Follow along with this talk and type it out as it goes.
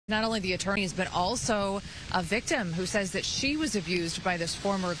Not only the attorneys, but also a victim who says that she was abused by this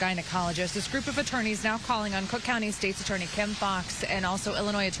former gynecologist. This group of attorneys now calling on Cook County State's Attorney Kim Foxx and also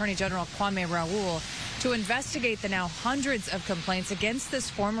Illinois Attorney General Kwame Raoul to investigate the now hundreds of complaints against this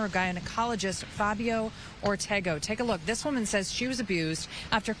former gynecologist, Fabio Ortega. Take a look. This woman says she was abused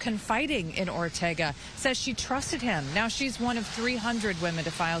after confiding in Ortega, says she trusted him. Now she's one of 300 women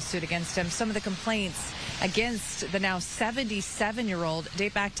to file suit against him. Some of the complaints against the now 77-year-old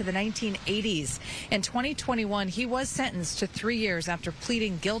date back to the 1980s. In 2021, he was sentenced to 3 years after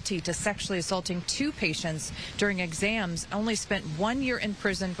pleading guilty to sexually assaulting 2 patients during exams, only spent 1 year in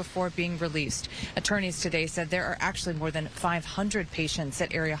prison before being released. Attorneys today said there are actually more than 500 patients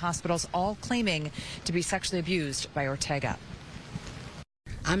at area hospitals, all claiming to be sexually abused by Ortega.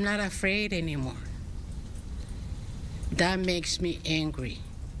 I'm not afraid anymore. That makes me angry.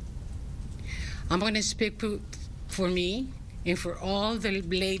 I'm going to speak for me and for all the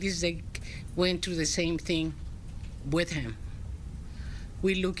ladies that went through the same thing with him.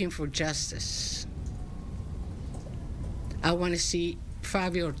 We're looking for justice. I want to see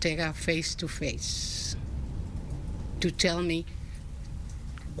Fabio Ortega face to face to tell me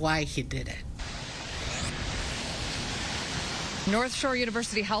why he did it. North Shore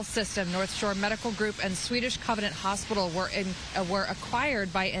University Health System, North Shore Medical Group, and Swedish Covenant Hospital were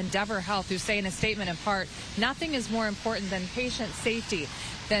acquired by Endeavor Health, who say in a statement in part, nothing is more important than patient safety,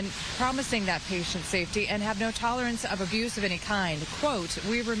 than promising that patient safety, and have no tolerance of abuse of any kind. Quote,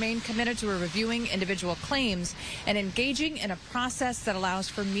 we remain committed to reviewing individual claims and engaging in a process that allows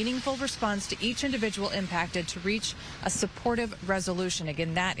for meaningful response to each individual impacted to reach a supportive resolution.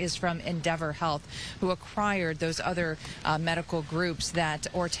 Again, that is from Endeavor Health, who acquired those other medical groups that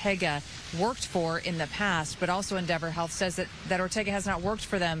Ortega worked for in the past, but also Endeavor Health says that Ortega has not worked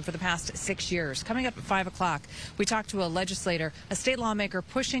for them for the past 6 years. Coming up at 5 o'clock, we talked to a legislator, a state lawmaker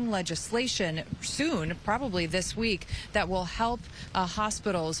pushing legislation soon, probably this week, that will help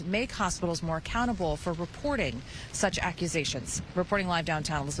hospitals, make hospitals more accountable for reporting such accusations. Reporting live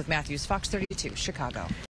downtown, Elizabeth Matthews, Fox 32, Chicago.